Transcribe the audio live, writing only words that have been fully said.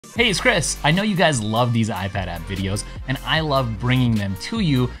Hey, it's Chris. I know you guys love these iPad app videos, and I love bringing them to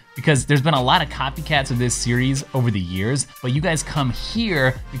you because there's been a lot of copycats of this series over the years, but you guys come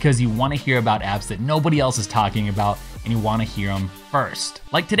here because you want to hear about apps that nobody else is talking about, and you want to hear them first.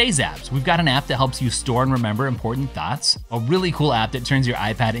 Like today's apps, we've got an app that helps you store and remember important thoughts, a really cool app that turns your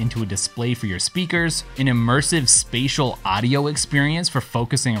iPad into a display for your speakers, an immersive spatial audio experience for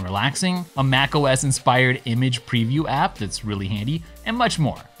focusing and relaxing, a macOS-inspired image preview app that's really handy, and much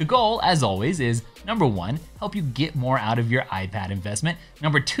more. The goal, as always, is number 1, help you get more out of your iPad investment.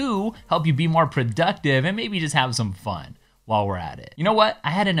 Number 2, help you be more productive and maybe just have some fun while we're at it. You know what? I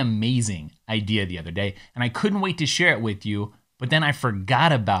had an amazing idea the other day and I couldn't wait to share it with you, but then I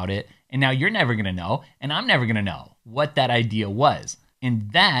forgot about it, and now you're never gonna know, and I'm never gonna know what that idea was.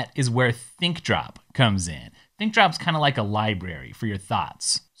 And that is where ThinkDrop comes in. ThinkDrop's kind of like a library for your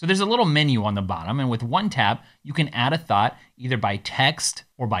thoughts. So there's a little menu on the bottom, and with one tap, you can add a thought either by text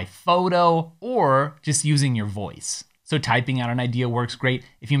or by photo or just using your voice. So typing out an idea works great.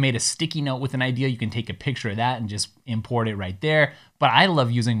 If you made a sticky note with an idea, you can take a picture of that and just import it right there. But I love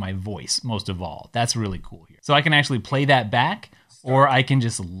using my voice most of all. That's really cool here. So I can actually play that back, or I can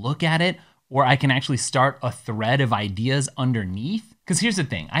just look at it, or I can actually start a thread of ideas underneath. Because here's the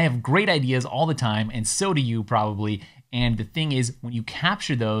thing, I have great ideas all the time, and so do you probably. And the thing is, when you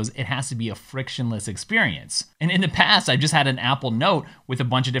capture those, it has to be a frictionless experience. And in the past, I've just had an Apple Note with a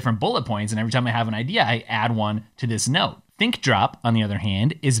bunch of different bullet points, and every time I have an idea, I add one to this note. ThinkDrop, on the other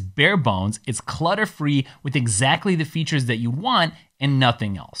hand, is bare bones, it's clutter-free with exactly the features that you want and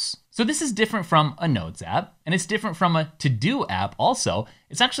nothing else. So this is different from a Notes app, and it's different from a To-Do app also.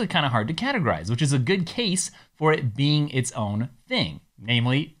 It's actually kind of hard to categorize, which is a good case for it being its own thing,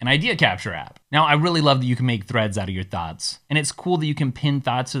 namely an idea capture app. Now, I really love that you can make threads out of your thoughts, and it's cool that you can pin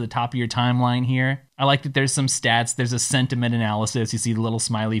thoughts to the top of your timeline here. I like that there's some stats, there's a sentiment analysis, you see the little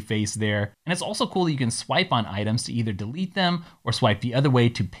smiley face there, and it's also cool that you can swipe on items to either delete them or swipe the other way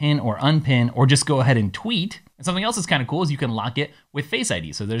to pin or unpin, or just go ahead and tweet. And something else that's kind of cool is you can lock it with Face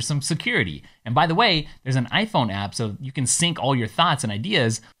ID, so there's some security. And by the way, there's an iPhone app, so you can sync all your thoughts and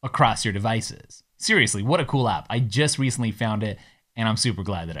ideas across your devices. Seriously, what a cool app. I just recently found it, and I'm super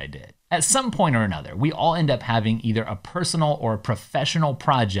glad that I did. At some point or another, we all end up having either a personal or a professional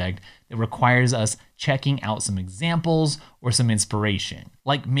project that requires us checking out some examples or some inspiration.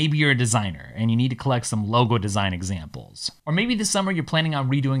 Like maybe you're a designer and you need to collect some logo design examples. Or maybe this summer you're planning on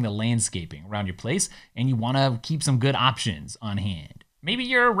redoing the landscaping around your place and you want to keep some good options on hand. Maybe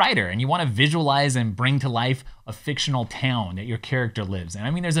you're a writer and you want to visualize and bring to life a fictional town that your character lives in. I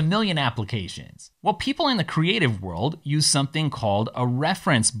mean, there's a million applications. Well, people in the creative world use something called a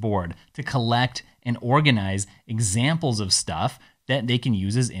reference board to collect and organize examples of stuff that they can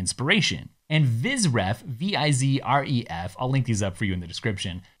use as inspiration. And VizRef, V-I-Z-R-E-F, I'll link these up for you in the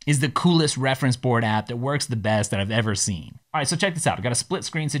description, is the coolest reference board app that works the best that I've ever seen. All right, so check this out. I've got a split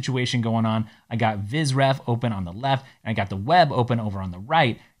screen situation going on. I got VizRef open on the left, and I got the web open over on the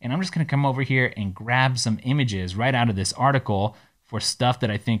right. And I'm just gonna come over here and grab some images right out of this article for stuff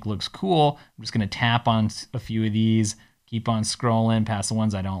that I think looks cool. I'm just gonna tap on a few of these, keep on scrolling past the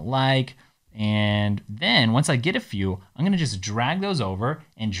ones I don't like. And then once I get a few, I'm gonna just drag those over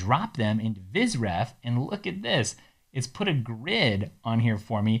and drop them into VizRef, and look at this. It's put a grid on here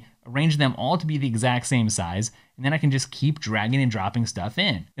for me, arrange them all to be the exact same size, and then I can just keep dragging and dropping stuff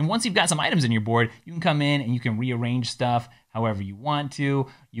in. And once you've got some items in your board, you can come in and you can rearrange stuff however you want to.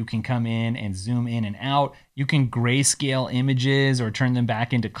 You can come in and zoom in and out. You can grayscale images or turn them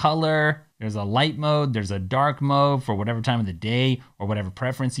back into color. There's a light mode, there's a dark mode for whatever time of the day or whatever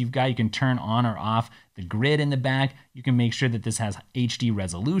preference you've got. You can turn on or off the grid in the back. You can make sure that this has HD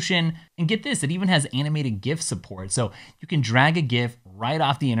resolution. And get this, it even has animated GIF support. So you can drag a GIF right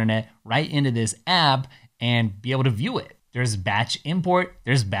off the internet, right into this app, and be able to view it. There's batch import,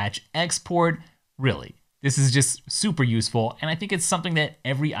 there's batch export. Really, this is just super useful, and I think it's something that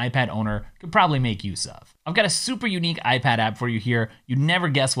every iPad owner could probably make use of. I've got a super unique iPad app for you here. You'd never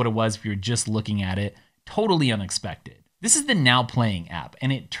guess what it was if you're just looking at it. Totally unexpected. This is the Now Playing app,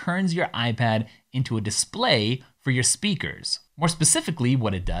 and it turns your iPad into a display for your speakers. More specifically,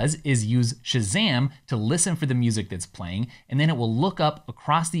 what it does is use Shazam to listen for the music that's playing, and then it will look up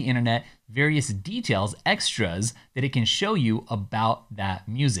across the internet various details, extras, that it can show you about that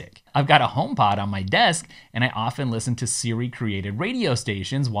music. I've got a HomePod on my desk, and I often listen to Siri-created radio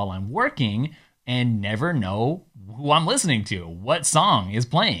stations while I'm working and never know who I'm listening to, what song is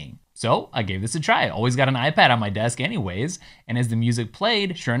playing. So I gave this a try. I always got an iPad on my desk anyways, and as the music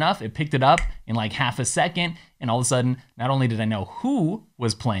played, sure enough, it picked it up in like half a second, and all of a sudden, not only did I know who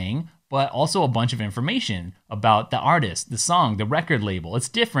was playing, but also a bunch of information about the artist, the song, the record label. It's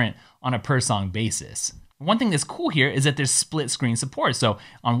different on a per song basis. One thing that's cool here is that there's split screen support. So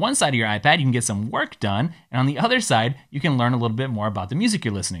on one side of your iPad, you can get some work done, and on the other side, you can learn a little bit more about the music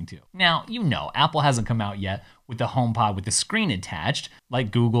you're listening to. Now, you know, Apple hasn't come out yet with the HomePod with the screen attached,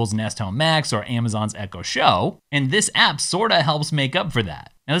 like Google's Nest Home Max or Amazon's Echo Show, and this app sorta helps make up for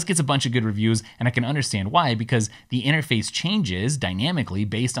that. Now this gets a bunch of good reviews, and I can understand why, because the interface changes dynamically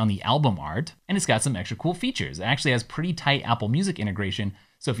based on the album art, and it's got some extra cool features. It actually has pretty tight Apple Music integration,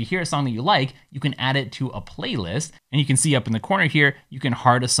 so if you hear a song that you like, you can add it to a playlist, and you can see up in the corner here, you can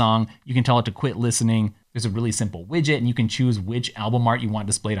heart a song, you can tell it to quit listening. There's a really simple widget, and you can choose which album art you want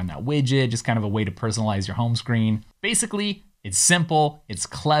displayed on that widget, just kind of a way to personalize your home screen. Basically, it's simple, it's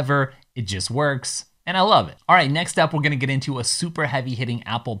clever, it just works, and I love it. All right, next up, we're gonna get into a super heavy-hitting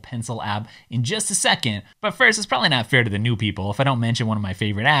Apple Pencil app in just a second, but first, it's probably not fair to the new people if I don't mention one of my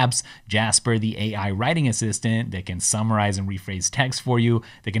favorite apps, Jasper, the AI writing assistant that can summarize and rephrase text for you,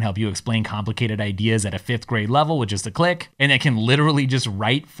 that can help you explain complicated ideas at a 5th grade level with just a click, and that can literally just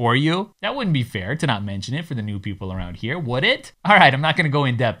write for you. That wouldn't be fair to not mention it for the new people around here, would it? All right, I'm not gonna go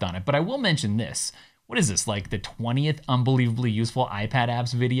in depth on it, but I will mention this. What is this, like the 20th unbelievably useful iPad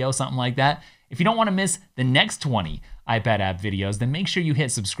apps video, something like that? If you don't want to miss the next 20 iPad app videos, then make sure you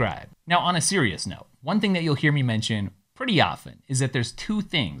hit subscribe. Now, on a serious note, one thing that you'll hear me mention pretty often is that there's 2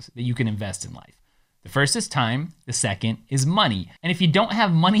 things that you can invest in life. The first is time, the second is money. And if you don't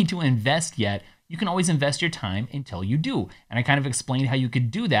have money to invest yet, you can always invest your time until you do. And I kind of explained how you could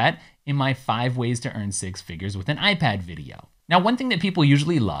do that in my 5 ways to earn 6 figures with an iPad video. Now, one thing that people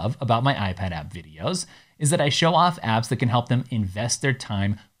usually love about my iPad app videos is that I show off apps that can help them invest their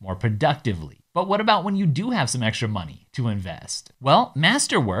time more productively. But what about when you do have some extra money to invest? Well,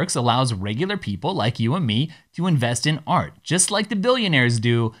 Masterworks allows regular people like you and me to invest in art, just like the billionaires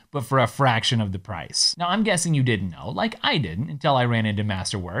do, but for a fraction of the price. Now, I'm guessing you didn't know, like I didn't, until I ran into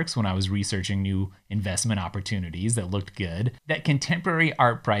Masterworks when I was researching new investment opportunities that looked good, that contemporary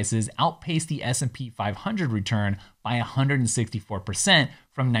art prices outpaced the S&P 500 return by 164%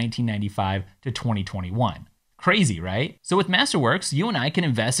 from 1995 to 2021. Crazy, right? So with Masterworks, you and I can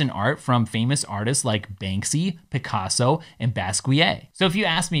invest in art from famous artists like Banksy, Picasso, and Basquiat. So if you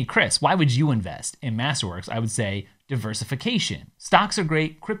ask me, Chris, why would you invest in Masterworks? I would say diversification. Stocks are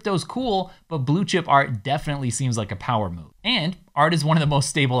great, crypto's cool, but blue chip art definitely seems like a power move. And art is one of the most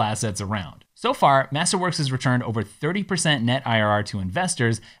stable assets around. So far, Masterworks has returned over 30% net IRR to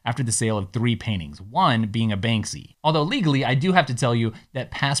investors after the sale of 3 paintings, one being a Banksy. Although legally, I do have to tell you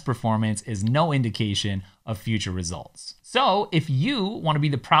that past performance is no indication of future results. So if you want to be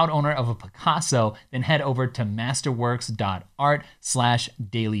the proud owner of a Picasso, then head over to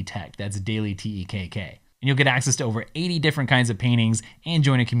masterworks.art/Dailytekk. That's Daily Tekk. And you'll get access to over 80 different kinds of paintings and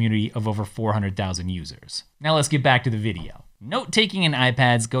join a community of over 400,000 users. Now let's get back to the video. Note-taking and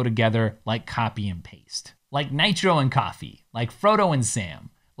iPads go together like copy and paste. Like nitro and coffee, like Frodo and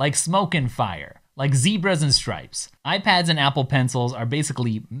Sam, like smoke and fire, like zebras and stripes. iPads and Apple Pencils are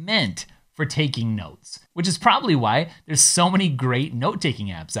basically meant for taking notes, which is probably why there's so many great note-taking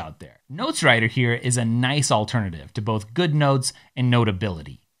apps out there. NotesWriter here is a nice alternative to both GoodNotes and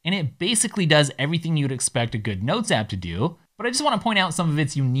Notability. And it basically does everything you'd expect a good notes app to do, but I just want to point out some of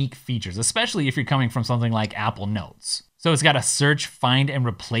its unique features, especially if you're coming from something like Apple Notes. So it's got a search, find, and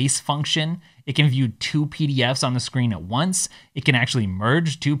replace function. It can view 2 PDFs on the screen at once. It can actually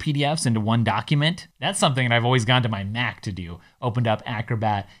merge 2 PDFs into one document. That's something that I've always gone to my Mac to do. Opened up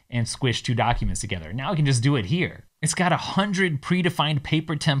Acrobat and squished 2 documents together. Now I can just do it here. It's got 100 predefined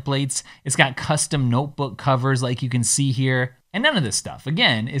paper templates. It's got custom notebook covers like you can see here. And none of this stuff,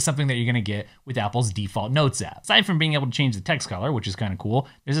 again, is something that you're gonna get with Apple's default Notes app. Aside from being able to change the text color, which is kind of cool,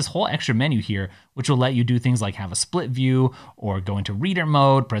 there's this whole extra menu here, which will let you do things like have a split view or go into reader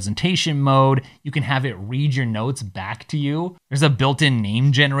mode, presentation mode. You can have it read your notes back to you. There's a built-in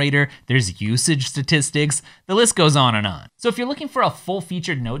name generator. There's usage statistics. The list goes on and on. So if you're looking for a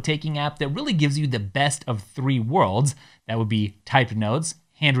full-featured note-taking app that really gives you the best of 3 worlds, that would be typed notes,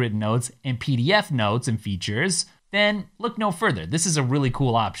 handwritten notes, and PDF notes and features, then look no further. This is a really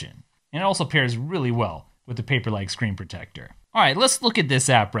cool option. And it also pairs really well with the Paperlike screen protector. All right, let's look at this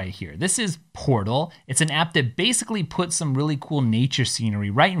app right here. This is Portal. It's an app that basically puts some really cool nature scenery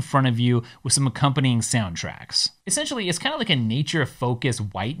right in front of you with some accompanying soundtracks. Essentially, it's kind of like a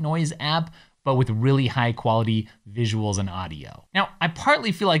nature-focused white noise app, but with really high quality visuals and audio. Now, I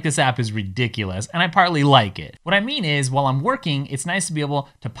partly feel like this app is ridiculous, and I partly like it. What I mean is, while I'm working, it's nice to be able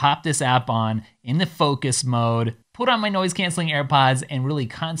to pop this app on in the focus mode, put on my noise canceling AirPods and really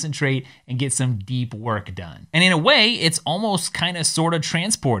concentrate and get some deep work done. And in a way, it's almost kind of sort of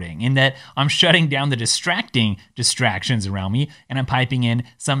transporting in that I'm shutting down the distracting distractions around me and I'm piping in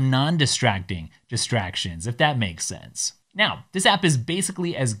some non-distracting distractions, if that makes sense. Now, this app is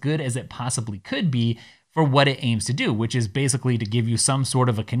basically as good as it possibly could be for what it aims to do, which is basically to give you some sort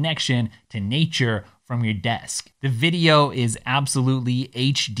of a connection to nature from your desk. The video is absolutely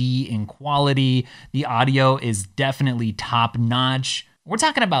HD in quality. The audio is definitely top notch. We're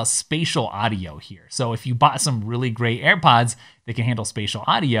talking about spatial audio here. So if you bought some really great AirPods that can handle spatial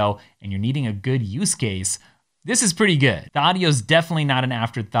audio and you're needing a good use case, this is pretty good. The audio is definitely not an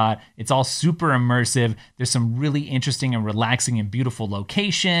afterthought. It's all super immersive. There's some really interesting and relaxing and beautiful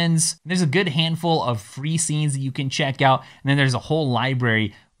locations. There's a good handful of free scenes that you can check out. And then there's a whole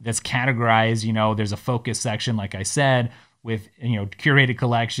library that's categorized. There's a focus section, like I said, with curated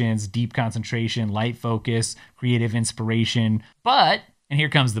collections, deep concentration, light focus, creative inspiration. But, and here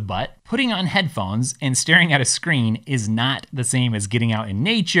comes the but, putting on headphones and staring at a screen is not the same as getting out in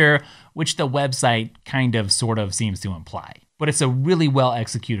nature, which the website kind of sort of seems to imply. But it's a really well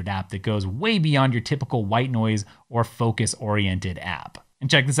executed app that goes way beyond your typical white noise or focus oriented app. And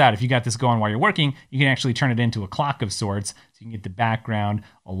check this out, if you got this going while you're working, you can actually turn it into a clock of sorts so you can get the background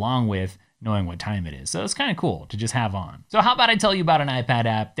along with knowing what time it is. So it's kind of cool to just have on. So how about I tell you about an iPad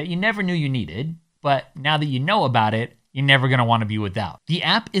app that you never knew you needed, but now that you know about it, you're never gonna wanna be without. The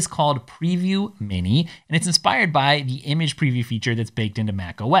app is called Preview Mini, and it's inspired by the image preview feature that's baked into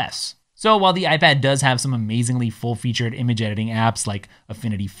macOS. So while the iPad does have some amazingly full-featured image editing apps like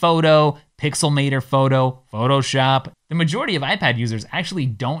Affinity Photo, Pixelmator Photo, Photoshop, the majority of iPad users actually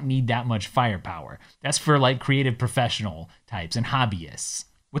don't need that much firepower. That's for like creative professional types and hobbyists.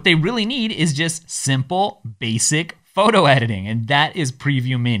 What they really need is just simple, basic photo editing, and that is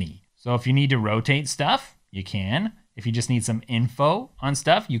Preview Mini. So if you need to rotate stuff, you can. If you just need some info on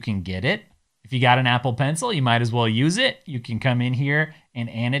stuff, you can get it. If you got an Apple Pencil, you might as well use it. You can come in here and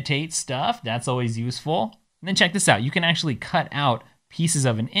annotate stuff. That's always useful. And then check this out. You can actually cut out pieces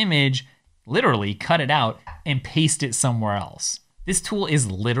of an image, literally cut it out and paste it somewhere else. This tool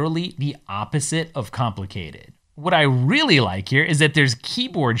is literally the opposite of complicated. What I really like here is that there's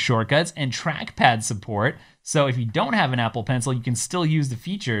keyboard shortcuts and trackpad support. So if you don't have an Apple Pencil, you can still use the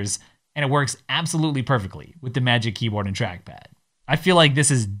features, and it works absolutely perfectly with the Magic Keyboard and trackpad. I feel like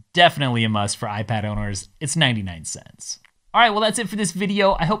this is definitely a must for iPad owners. It's 99 cents. All right, well, that's it for this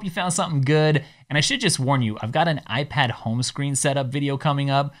video. I hope you found something good. And I should just warn you, I've got an iPad home screen setup video coming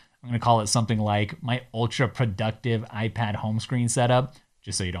up. I'm gonna call it something like my ultra productive iPad home screen setup,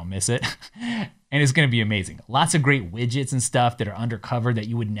 just so you don't miss it. And it's gonna be amazing. Lots of great widgets and stuff that are undercover that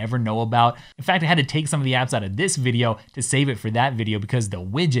you would never know about. In fact, I had to take some of the apps out of this video to save it for that video because the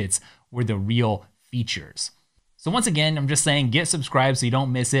widgets were the real features. So once again, I'm just saying, get subscribed so you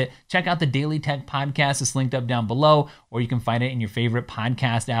don't miss it. Check out the Dailytekk podcast. It's linked up down below, or you can find it in your favorite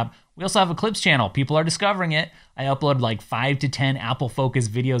podcast app. We also have a Clips channel. People are discovering it. I upload like 5 to 10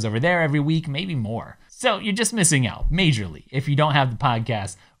 Apple-focused videos over there every week, maybe more. So you're just missing out majorly if you don't have the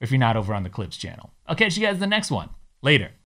podcast or if you're not over on the Clips channel. I'll catch you guys in the next one. Later.